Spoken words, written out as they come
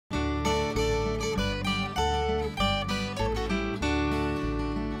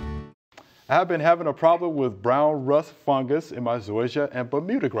I have been having a problem with brown rust fungus in my zoysia and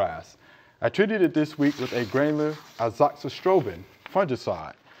Bermuda grass. I treated it this week with a granular azoxystrobin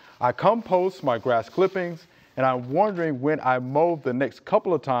fungicide. I compost my grass clippings, and I'm wondering when I mow the next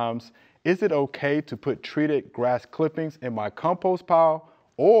couple of times, is it okay to put treated grass clippings in my compost pile,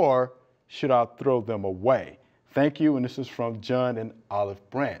 or should I throw them away? Thank you, and this is from John in Olive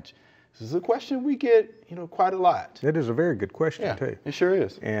Branch. This is a question we get, quite a lot. It is a very good question, too. It sure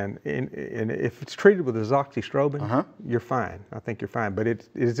is. And if it's treated with azoxystrobin, you're fine. I think you're fine. But it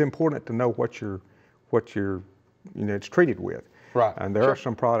is important to know what it's treated with. Right. And there are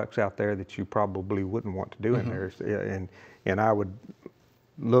some products out there that you probably wouldn't want to do in there. And I would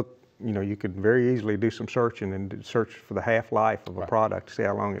look. You could very easily do some searching and search for the half-life of a product, see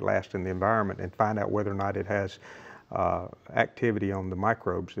how long it lasts in the environment, and find out whether or not it has activity on the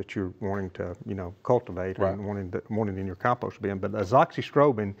microbes that you're wanting to, cultivate and wanting in your compost bin. But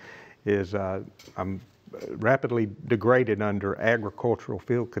azoxystrobin is rapidly degraded under agricultural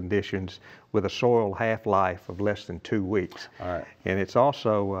field conditions with a soil half-life of less than 2 weeks. All right. And it's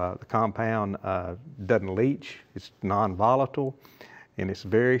also, the compound doesn't leach, it's non-volatile, and it's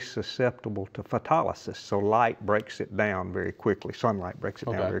very susceptible to photolysis, so light breaks it down very quickly, sunlight breaks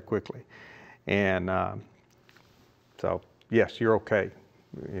it down very quickly. And so, yes, you're okay.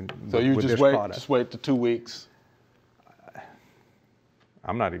 So you just wait the 2 weeks?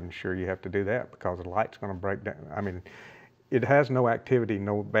 I'm not even sure you have to do that because the light's going to break down. I mean, it has no activity,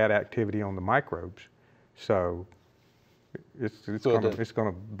 no bad activity on the microbes, so it's going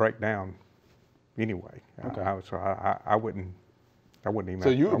to break down anyway. Okay. So I wouldn't even. So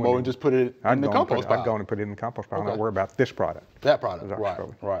you would mow and just put it in the compost pile? I'd go and put it in the compost pile. Not worry about this product. That product,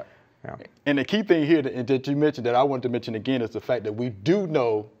 right. Yeah. And the key thing here that you mentioned that I wanted to mention again is the fact that we do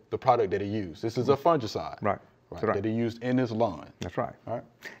know the product that he used. This is a fungicide. Right. That he used in his lawn. That's right. All right.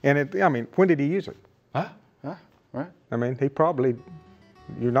 And when did he use it? Right. I mean,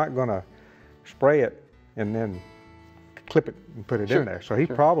 you're not going to spray it and then clip it and put it in there. So he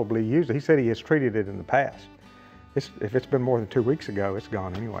probably used it. He said he has treated it in the past. If it's been more than 2 weeks ago, it's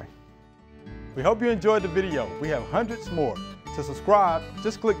gone anyway. We hope you enjoyed the video. We have hundreds more. To subscribe,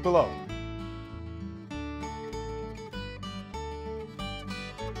 just click below.